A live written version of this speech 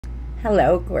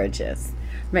Hello, gorgeous.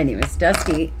 My name is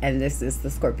Dusty, and this is the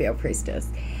Scorpio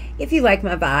Priestess. If you like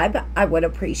my vibe, I would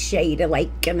appreciate a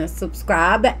like and a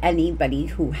subscribe. Anybody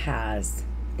who has,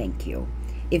 thank you.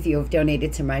 If you have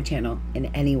donated to my channel in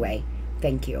any way,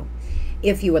 thank you.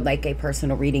 If you would like a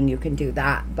personal reading, you can do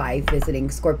that by visiting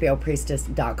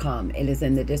scorpiopriestess.com. It is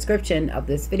in the description of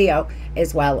this video,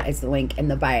 as well as the link in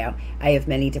the bio. I have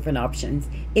many different options.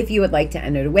 If you would like to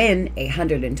enter to win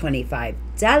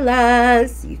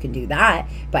 $125, you can do that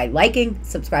by liking,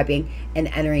 subscribing, and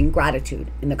entering gratitude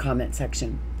in the comment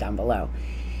section down below.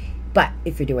 But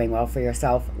if you're doing well for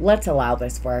yourself, let's allow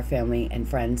this for our family and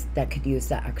friends that could use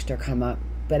that extra come up.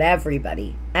 But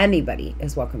everybody, anybody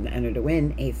is welcome to enter to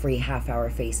win a free half-hour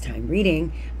FaceTime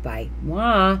reading by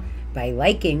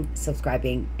liking,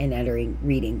 subscribing, and entering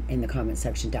reading in the comment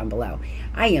section down below.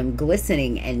 I am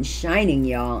glistening and shining,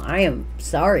 y'all. I am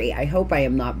sorry. I hope I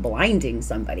am not blinding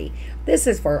somebody. This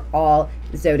is for all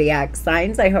zodiac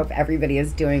signs. I hope everybody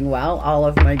is doing well. All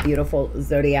of my beautiful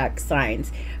zodiac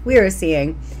signs. We are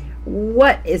seeing,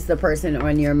 what is the person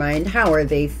on your mind? How are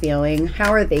they feeling?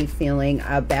 How are they feeling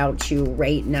about you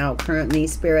right now, currently,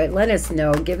 Spirit? Let us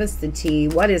know. Give us the tea.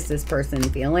 What is this person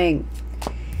feeling?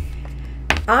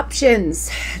 Options.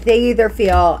 They either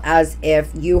feel as if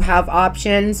you have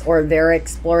options or they're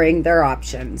exploring their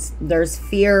options. There's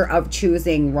fear of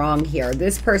choosing wrong here.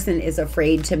 This person is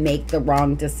afraid to make the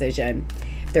wrong decision.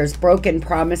 There's broken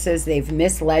promises. They've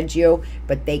misled you,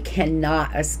 but they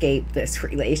cannot escape this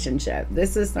relationship.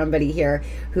 This is somebody here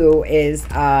who is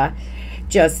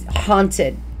just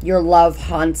haunted. Your love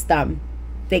haunts them.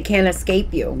 They can't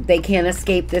escape you. They can't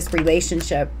escape this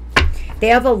relationship. They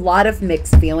have a lot of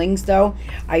mixed feelings, though.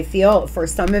 I feel for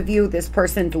some of you, this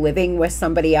person's living with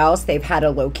somebody else. They've had a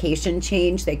location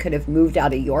change. They could have moved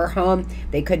out of your home.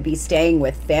 They could be staying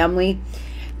with family.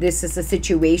 This is a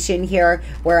situation here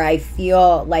where I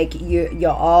feel like you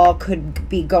all could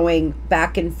be going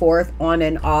back and forth, on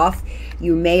and off.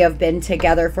 You may have been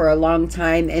together for a long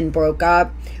time and broke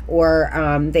up, or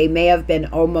they may have been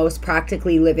almost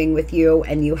practically living with you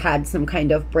and you had some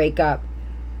kind of breakup.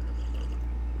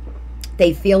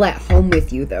 They feel at home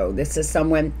with you, though. This is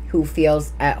someone who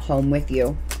feels at home with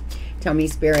you. Tell me,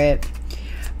 Spirit,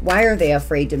 why are they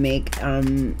afraid to make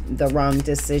the wrong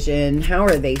decision? How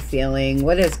are they feeling?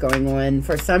 What is going on?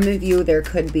 For some of you, there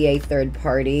could be a third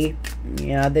party.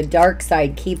 Yeah, the dark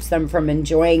side keeps them from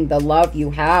enjoying the love you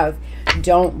have.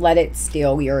 Don't let it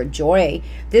steal your joy.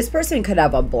 This person could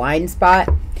have a blind spot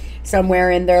somewhere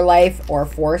in their life or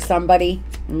for somebody,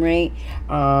 right?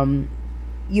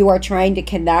 You are trying to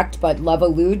connect, but love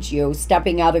eludes you.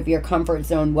 Stepping out of your comfort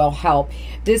zone will help.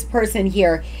 This person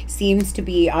here seems to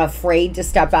be afraid to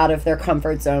step out of their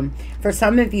comfort zone. For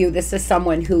some of you, this is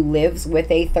someone who lives with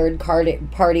a third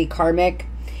party karmic.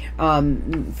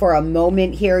 For a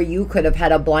moment here, you could have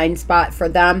had a blind spot for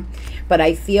them, but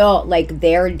I feel like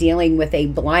they're dealing with a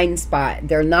blind spot.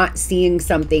 They're not seeing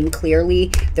something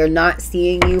clearly. They're not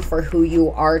seeing you for who you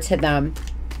are to them.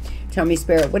 Tell me,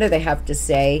 Spirit, what do they have to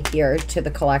say here to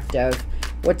the collective?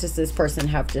 What does this person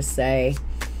have to say?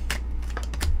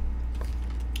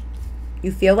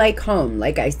 You feel like home.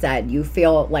 Like I said, you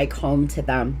feel like home to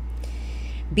them.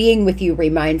 Being with you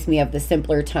reminds me of the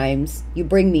simpler times. You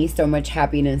bring me so much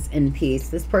happiness and peace.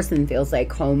 This person feels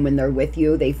like home when they're with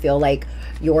you. They feel like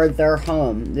you're their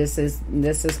home. This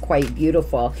is quite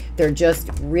beautiful. They're just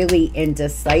really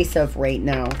indecisive right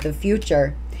now. The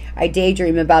future. I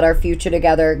daydream about our future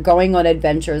together, going on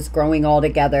adventures, growing all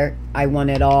together. I want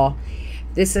it all.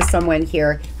 This is someone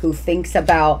here who thinks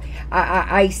about,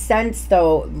 I sense,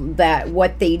 though, that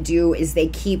what they do is they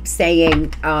keep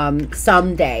saying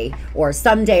someday, or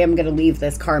someday I'm going to leave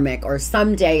this karmic, or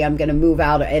someday I'm going to move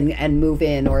out and move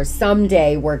in, or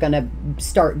someday we're going to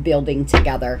start building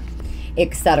together,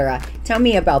 etc. Tell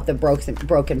me about the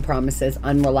broken promises,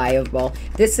 unreliable.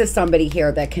 This is somebody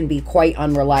here that can be quite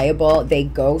unreliable. They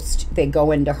ghost. They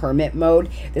go into hermit mode.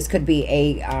 This could be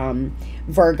a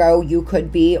Virgo, you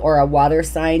could be, or a water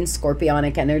sign,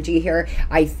 scorpionic energy here.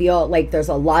 I feel like there's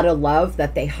a lot of love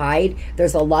that they hide.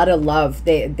 There's a lot of love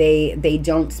they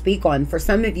don't speak on. For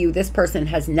some of you, this person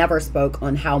has never spoke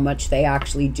on how much they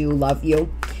actually do love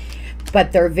you,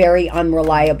 but they're very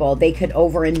unreliable. They could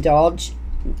overindulge.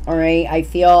 All right, I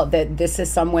feel that this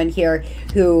is someone here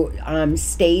who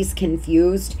stays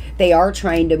confused. They are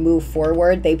trying to move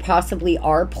forward. They possibly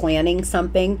are planning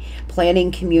something,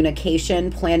 planning communication,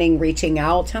 planning reaching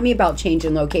out. Tell me about change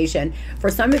in location.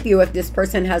 For some of you, if this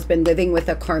person has been living with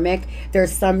a karmic,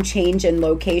 there's some change in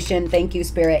location. Thank you,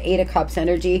 Spirit. 8 of Cups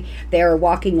energy. They're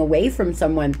walking away from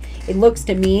someone. It looks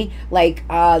to me like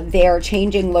they're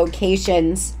changing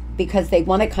locations because they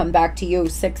want to come back to you.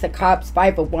 Six of Cups,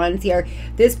 Five of Wands here.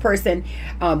 This person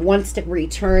wants to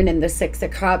return in the Six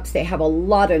of Cups. They have a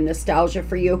lot of nostalgia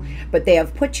for you, but they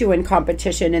have put you in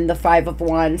competition in the Five of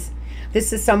Wands.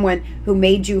 This is someone who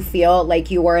made you feel like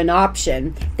you were an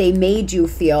option. They made you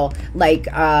feel like,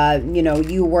 you know,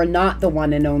 you were not the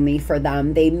one and only for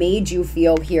them. They made you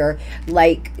feel here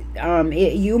like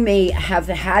you may have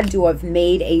had to have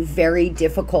made a very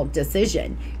difficult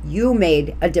decision. You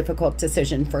made a difficult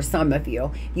decision for some of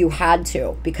you. You had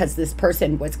to, because this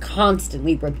person was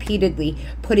constantly, repeatedly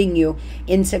putting you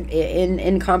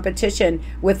in competition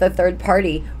with a third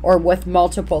party or with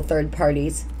multiple third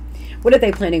parties. What are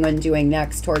they planning on doing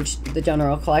next towards the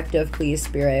general collective, please,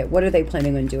 Spirit? What are they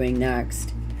planning on doing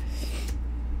next?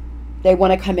 They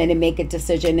want to come in and make a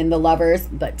decision in the Lovers,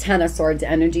 but Ten of Swords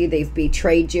energy, they've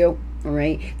betrayed you. All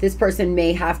right, this person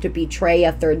may have to betray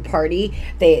a third party.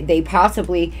 They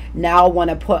possibly now want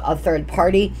to put a third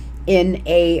party in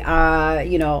a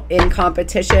you know, in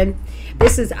competition.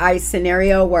 This is a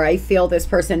scenario where I feel this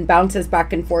person bounces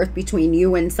back and forth between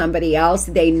you and somebody else.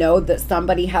 They know that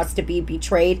somebody has to be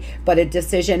betrayed, but a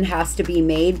decision has to be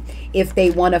made if they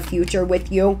want a future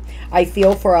with you. I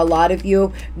feel for a lot of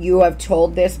you, you have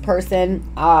told this person,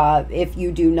 if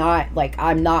you do not, like,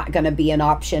 I'm not going to be an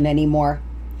option anymore.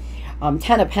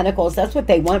 Ten of Pentacles, that's what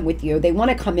they want with you. They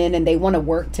want to come in and they want to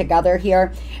work together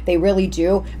here. They really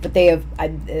do. But they have,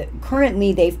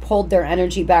 currently, they've pulled their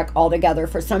energy back altogether.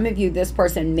 For some of you, this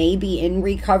person may be in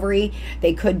recovery.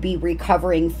 They could be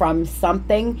recovering from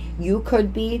something. You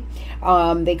could be.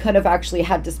 They could have actually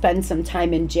had to spend some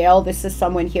time in jail. This is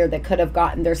someone here that could have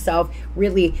gotten themselves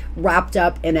really wrapped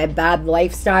up in a bad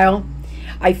lifestyle.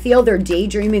 I feel they're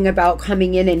daydreaming about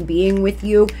coming in and being with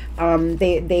you.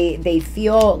 They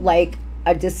feel like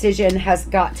a decision has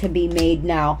got to be made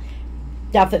now.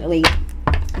 Definitely.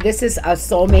 This is a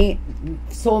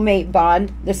soulmate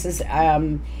bond. This is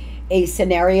a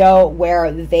scenario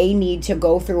where they need to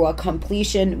go through a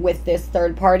completion with this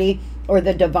third party, or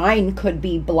the divine could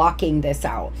be blocking this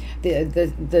out.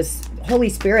 This Holy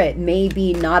Spirit may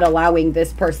be not allowing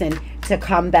this person to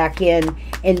come back in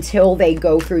until they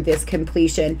go through this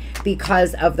completion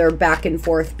because of their back and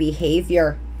forth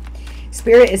behavior.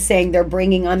 Spirit is saying they're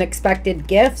bringing unexpected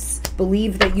gifts.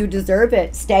 Believe that you deserve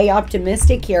it. Stay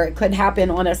optimistic here. It could happen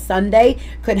on a Sunday,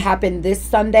 could happen this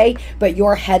Sunday, but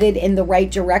you're headed in the right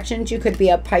directions. You could be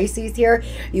a Pisces here.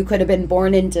 You could have been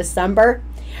born in December.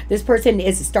 This person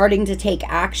is starting to take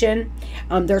action.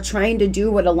 They're trying to do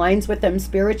what aligns with them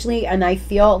spiritually, and I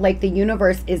feel like the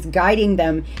universe is guiding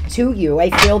them to you. I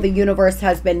feel the universe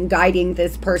has been guiding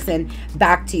this person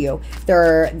back to you.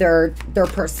 Their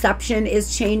perception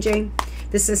is changing.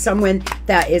 This is someone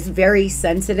that is very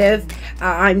sensitive.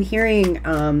 I'm hearing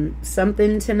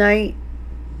something tonight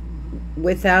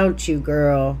without you,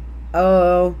 girl.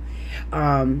 Oh,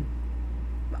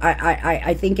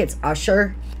 I think it's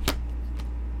Usher.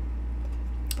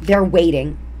 They're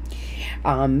waiting.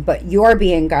 But you're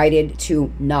being guided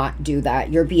to not do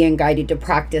that. You're being guided to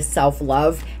practice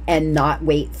self-love and not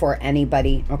wait for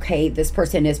anybody, okay? This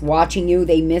person is watching you.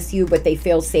 They miss you, but they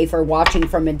feel safer watching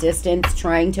from a distance,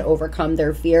 trying to overcome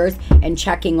their fears and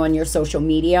checking on your social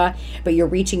media. But you're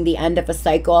reaching the end of a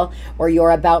cycle, or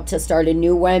you're about to start a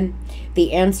new one.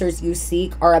 The answers you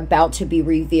seek are about to be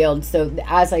revealed. So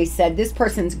as I said, this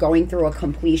person's going through a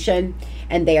completion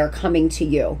and they are coming to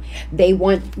you. They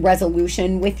want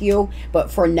resolution with you,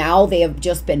 but for now they have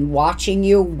just been watching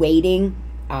you, waiting,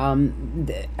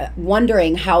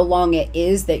 wondering how long it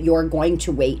is that you're going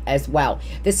to wait as well.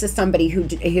 This is somebody who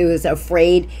is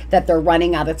afraid that they're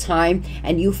running out of time,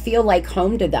 and you feel like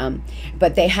home to them,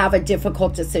 but they have a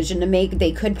difficult decision to make.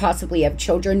 They could possibly have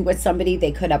children with somebody.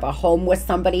 They could have a home with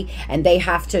somebody, and they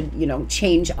have to, you know,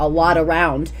 change a lot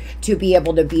around to be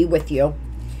able to be with you.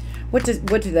 What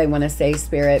do they want to say,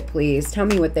 Spirit? Please tell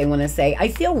me what they want to say. I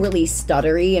feel really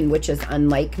stuttery, and which is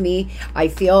unlike me. I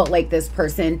feel like this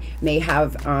person may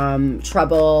have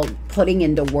trouble putting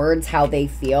into words how they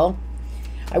feel.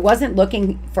 I wasn't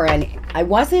looking for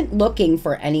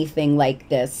anything like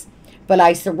this, but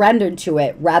I surrendered to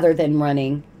it rather than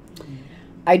running.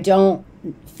 I don't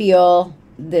feel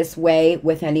this way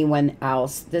with anyone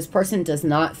else. This person does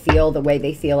not feel the way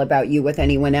they feel about you with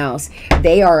anyone else.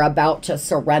 They are about to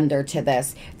surrender to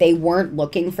this. They weren't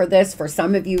looking for this. For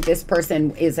some of you, this person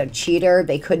is a cheater.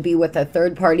 They could be with a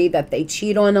third party that they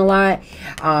cheat on a lot.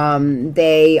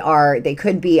 They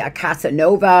could be a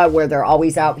Casanova, where they're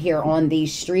always out here on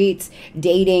these streets,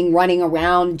 dating, running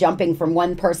around, jumping from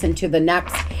one person to the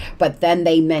next, but then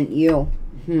they meant you.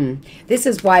 This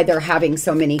is why they're having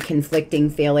so many conflicting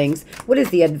feelings. What is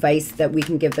the advice that we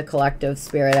can give the collective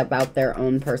spirit about their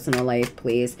own personal life,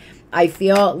 please? I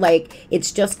feel like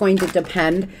it's just going to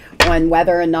depend on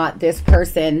whether or not this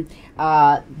person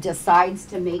decides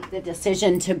to make the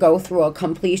decision to go through a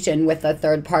completion with a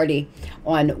third party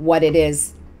on what it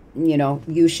is, you know,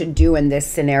 you should do in this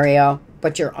scenario.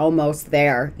 But you're almost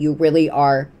there. You really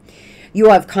are.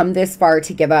 You have come this far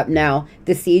to give up now.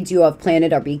 The seeds you have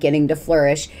planted are beginning to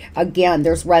flourish. Again,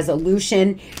 there's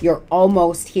resolution. You're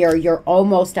almost here. You're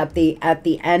almost at the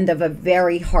end of a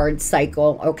very hard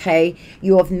cycle, okay?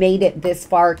 You have made it this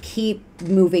far. Keep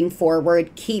moving forward.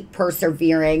 Keep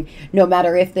persevering, no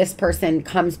matter if this person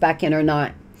comes back in or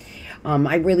not.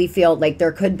 I really feel like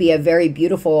there could be a very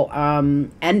beautiful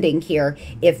ending here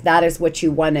if that is what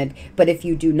you wanted. But if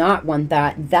you do not want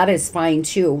that, that is fine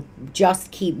too. Just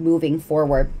keep moving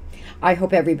forward. I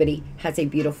hope everybody has a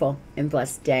beautiful and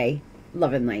blessed day.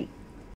 Love and light.